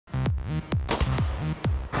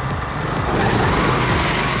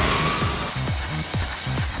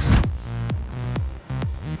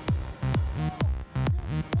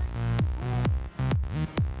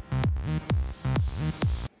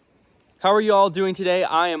How are you all doing today?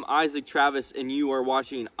 I am Isaac Travis and you are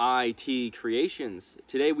watching I.T.Creations.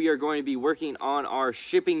 Today we are going to be working on our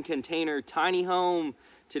shipping container tiny home.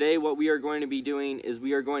 Today what we are going to be doing is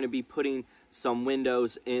we are going to be putting some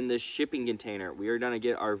windows in the shipping container. We are going to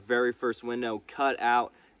get our very first window cut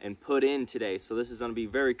out and put in today. So this is going to be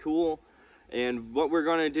very cool. And what we're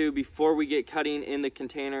going to do before we get cutting in the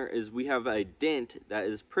container is we have a dent that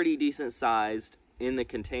is pretty decent sized in the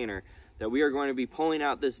container that we are going to be pulling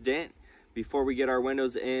out this dent before we get our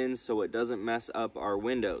windows in so it doesn't mess up our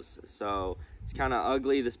windows. So it's kind of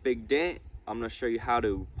ugly, this big dent. I'm going to show you how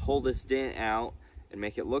to pull this dent out and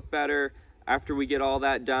make it look better. After we get all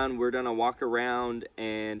that done, we're going to walk around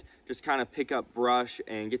and just kind of pick up brush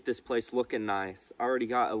and get this place looking nice. I already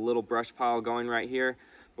got a little brush pile going right here,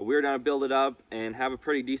 but we're going to build it up and have a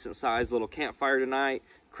pretty decent sized little campfire tonight,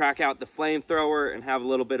 crack out the flamethrower and have a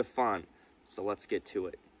little bit of fun. So let's get to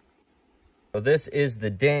it. So this is the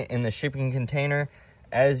dent in the shipping container.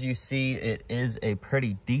 As you see, it is a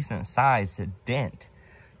pretty decent sized dent.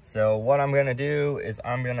 So what I'm gonna do is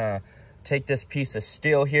I'm gonna take this piece of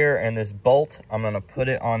steel here and this bolt, I'm gonna put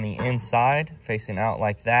it on the inside facing out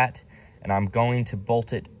like that, and I'm going to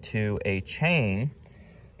bolt it to a chain.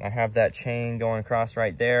 I have that chain going across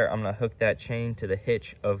right there. I'm gonna hook that chain to the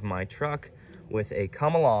hitch of my truck with a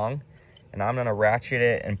come along, and I'm gonna ratchet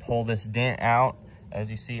it and pull this dent out. As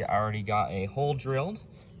you see, I already got a hole drilled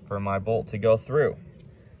for my bolt to go through.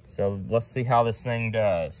 So let's see how this thing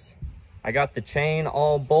does. I got the chain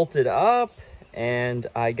all bolted up and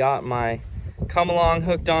I got my come along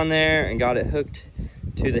hooked on there and got it hooked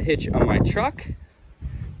to the hitch on my truck.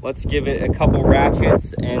 Let's give it a couple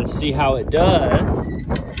ratchets and see how it does.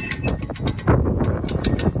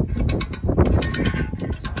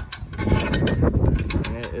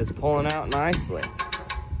 And it is pulling out nicely.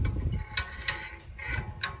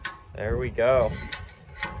 There we go.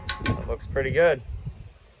 That looks pretty good.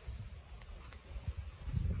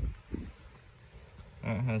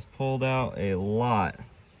 That has pulled out a lot.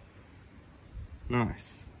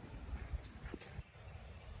 Nice.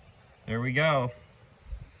 There we go.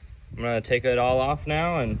 I'm gonna take it all off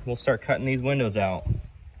now and we'll start cutting these windows out.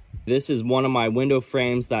 This is one of my window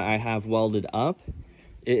frames that I have welded up.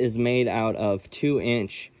 It is made out of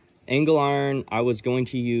 2-inch angle iron. I was going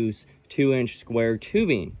to use 2-inch square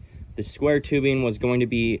tubing. The square tubing was going to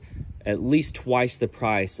be at least twice the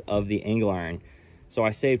price of the angle iron. So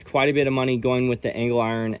I saved quite a bit of money going with the angle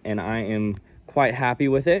iron and I am quite happy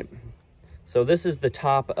with it. So this is the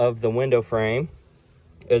top of the window frame.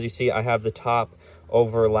 As you see, I have the top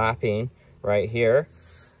overlapping right here.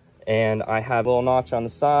 And I have a little notch on the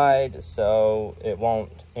side so it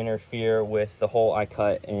won't interfere with the hole I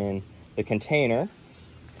cut in the container.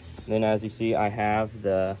 Then as you see, I have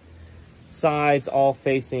the sides all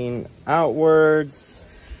facing outwards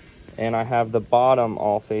and I have the bottom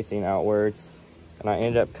all facing outwards, and I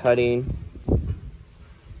ended up cutting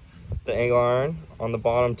the angle iron on the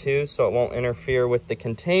bottom too so it won't interfere with the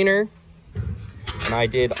container. And I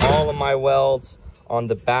did all of my welds on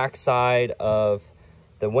the back side of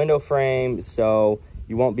the window frame so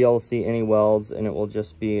you won't be able to see any welds and it will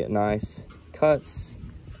just be nice cuts.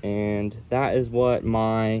 And that is what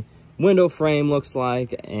my window frame looks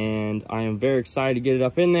like, and I am very excited to get it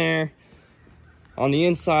up in there. On the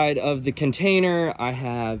inside of the container, I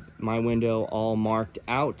have my window all marked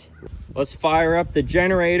out. Let's fire up the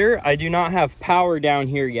generator. I do not have power down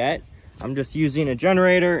here yet. I'm just using a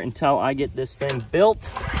generator until I get this thing built.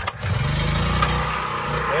 There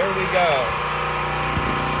we go.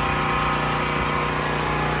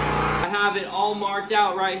 I have it all marked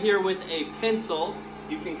out right here with a pencil.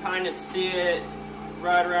 You can kind of see it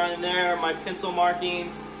right around in there, my pencil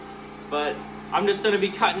markings. But I'm just going to be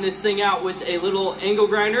cutting this thing out with a little angle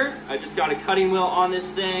grinder. I just got a cutting wheel on this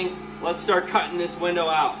thing. Let's start cutting this window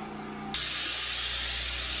out.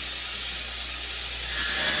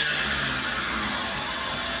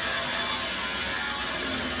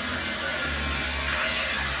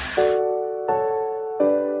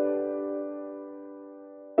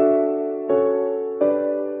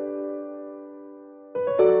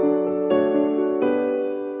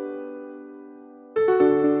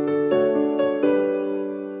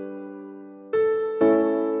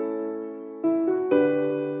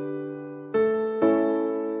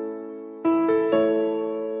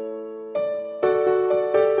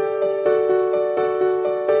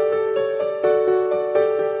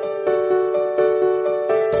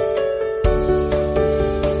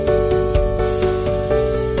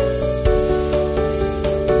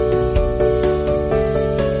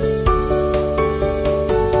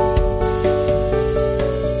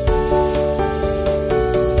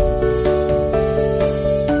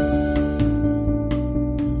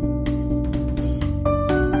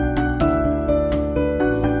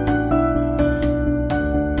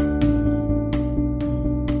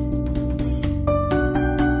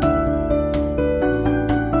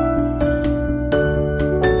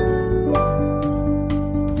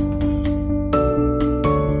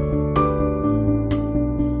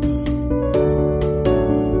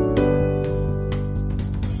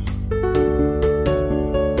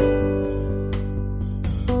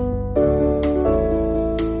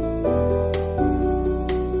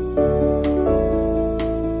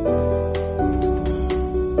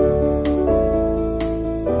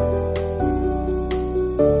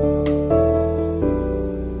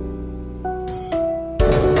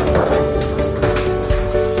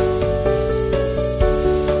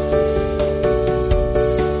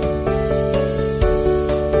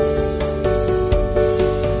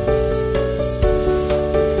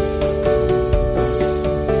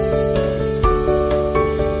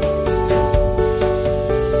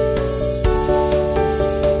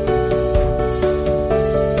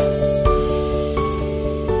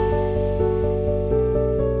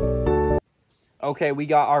 Okay, we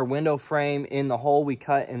got our window frame in the hole we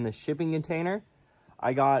cut in the shipping container.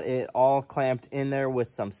 I got it all clamped in there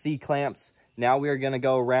with some C-clamps. Now we are going to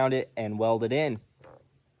go around it and weld it in.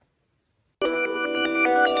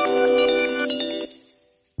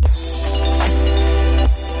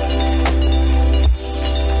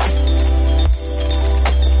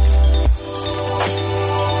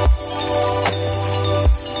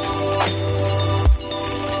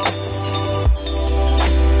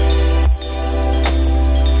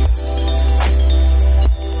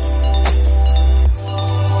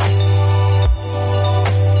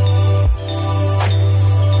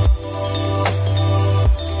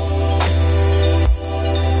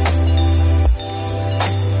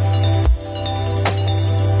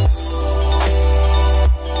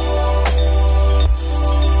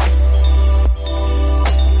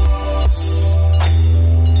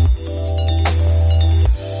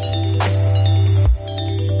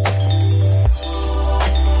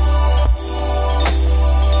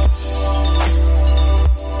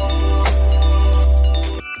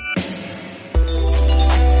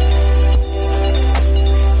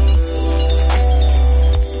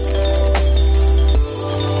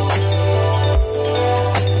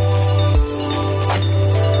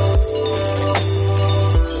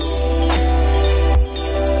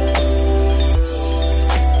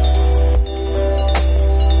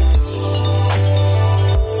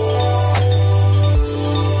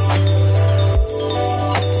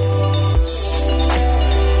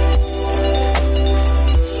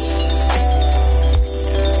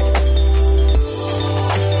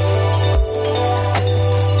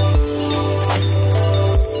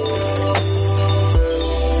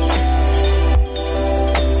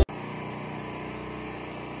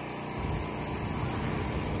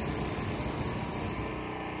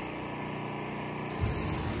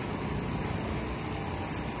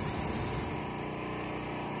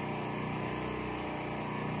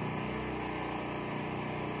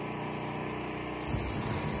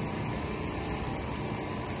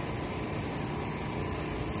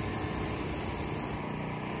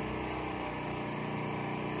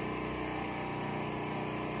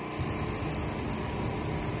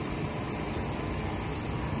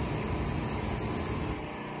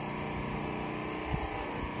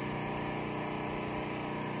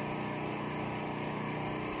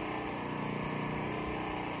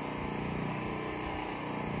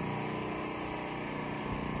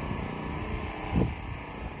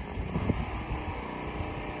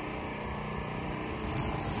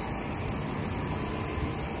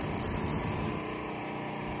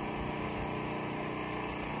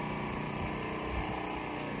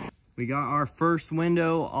 We got our first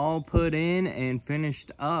window all put in and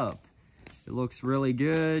finished up. It looks really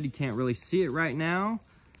good. You can't really see it right now,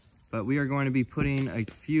 but we are going to be putting a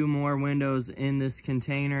few more windows in this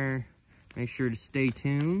container. Make sure to stay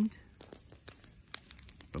tuned.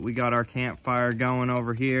 But we got our campfire going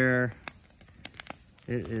over here.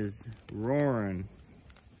 It is roaring.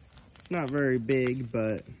 It's not very big,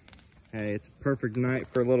 but hey, it's a perfect night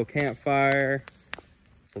for a little campfire.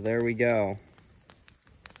 So there we go.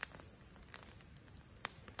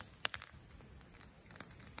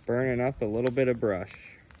 Burning up a little bit of brush.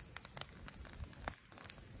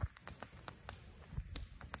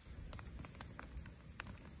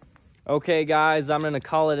 Okay guys, I'm gonna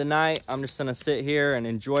call it a night. I'm just gonna sit here and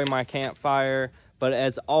enjoy my campfire. But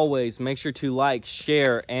as always, make sure to like,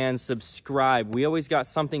 share, and subscribe. We always got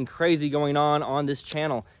something crazy going on this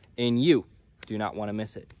channel, and you do not want to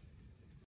miss it.